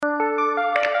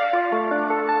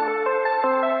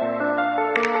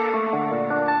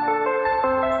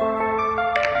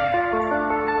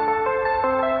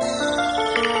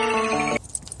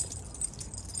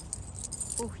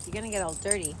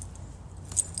dirty.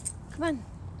 Come on.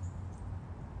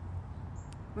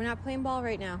 We're not playing ball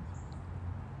right now.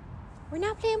 We're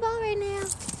not playing ball right now.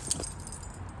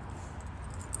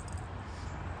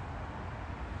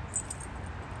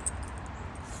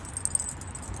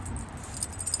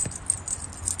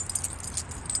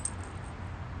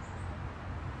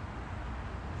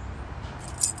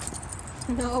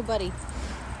 No, buddy.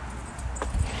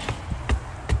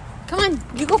 Come on,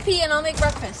 you go pee and I'll make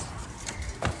breakfast.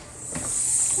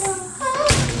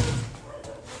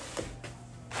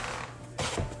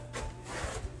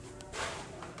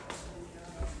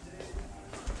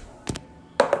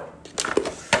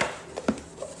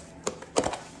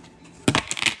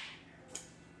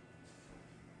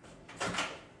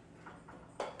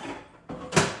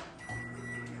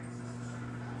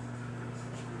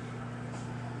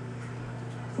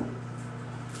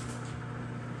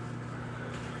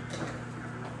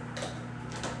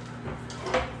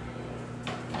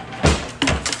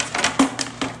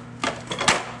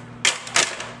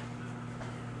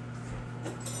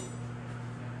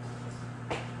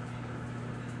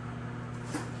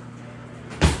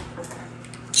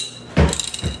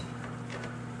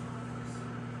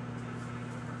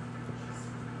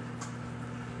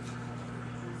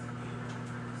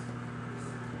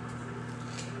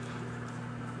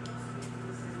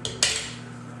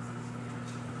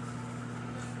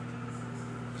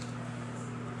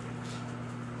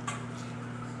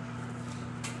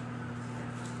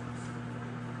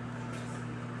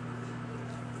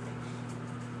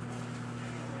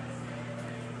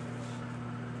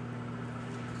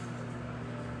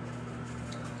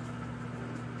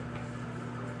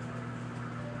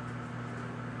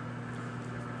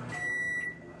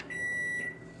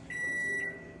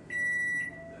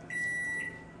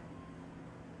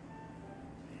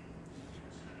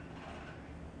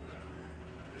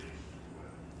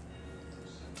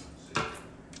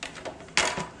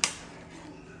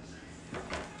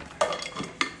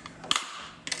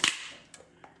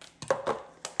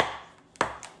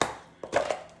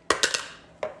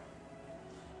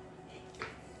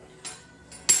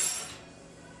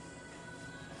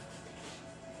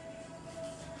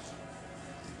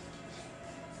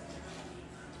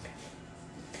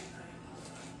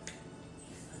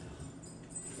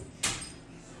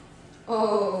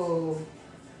 Oh,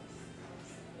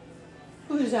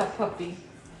 who's that puppy?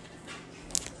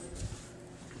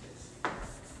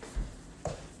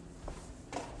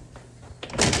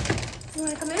 You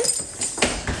wanna come in?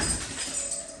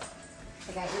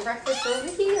 I got your breakfast over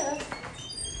here.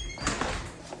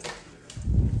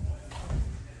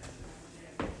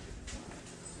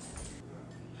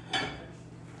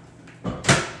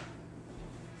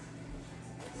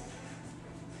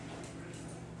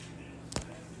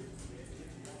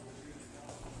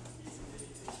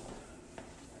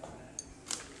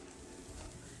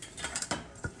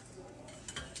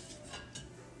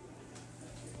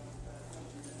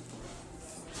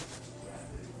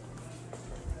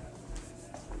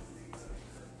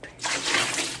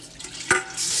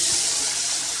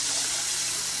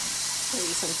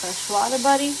 Some fresh water,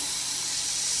 buddy.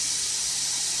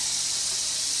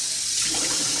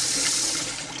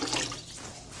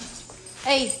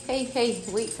 Hey,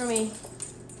 wait for me.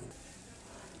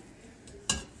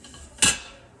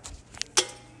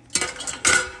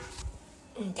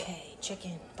 Okay,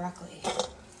 chicken, broccoli.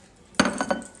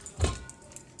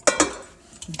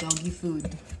 Doggy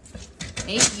food.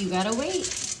 Hey, you gotta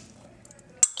wait.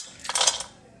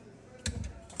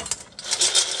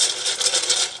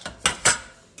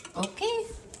 Okay,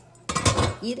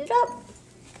 eat it up.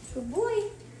 Good boy.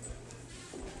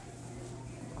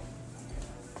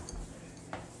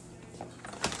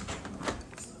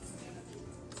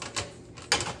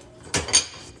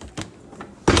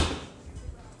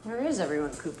 Where is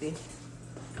everyone, Koopy?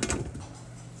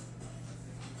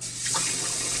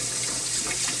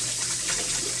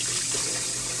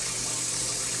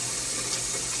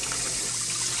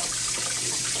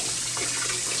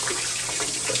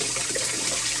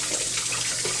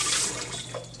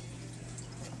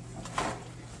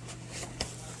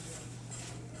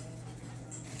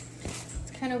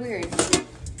 Kind of weird.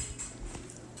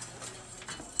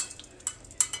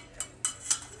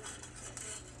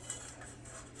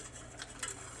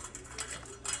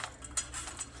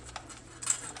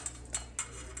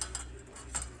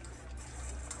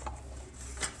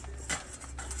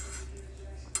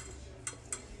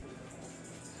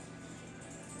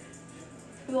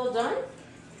 You all done?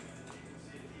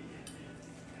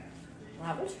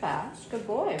 That was fast. Good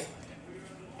boy.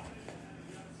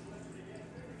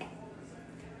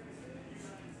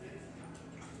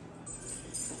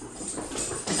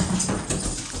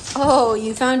 Oh,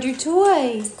 you found your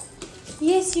toy.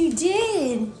 Yes, you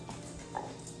did.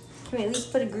 Can we at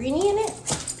least put a greenie in it?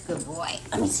 Good boy.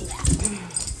 Let me see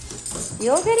that.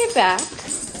 You'll get it back.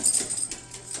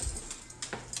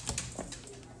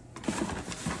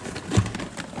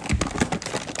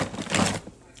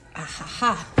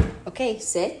 Aha. Okay,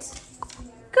 sit.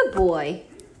 Good boy.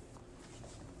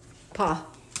 Paw.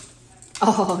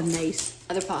 Oh, nice.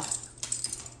 Other paw.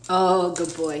 Oh,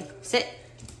 good boy. Sit.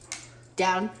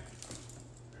 Down.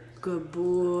 Good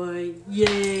boy.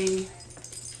 Yay.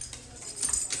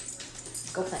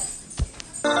 Go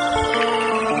play.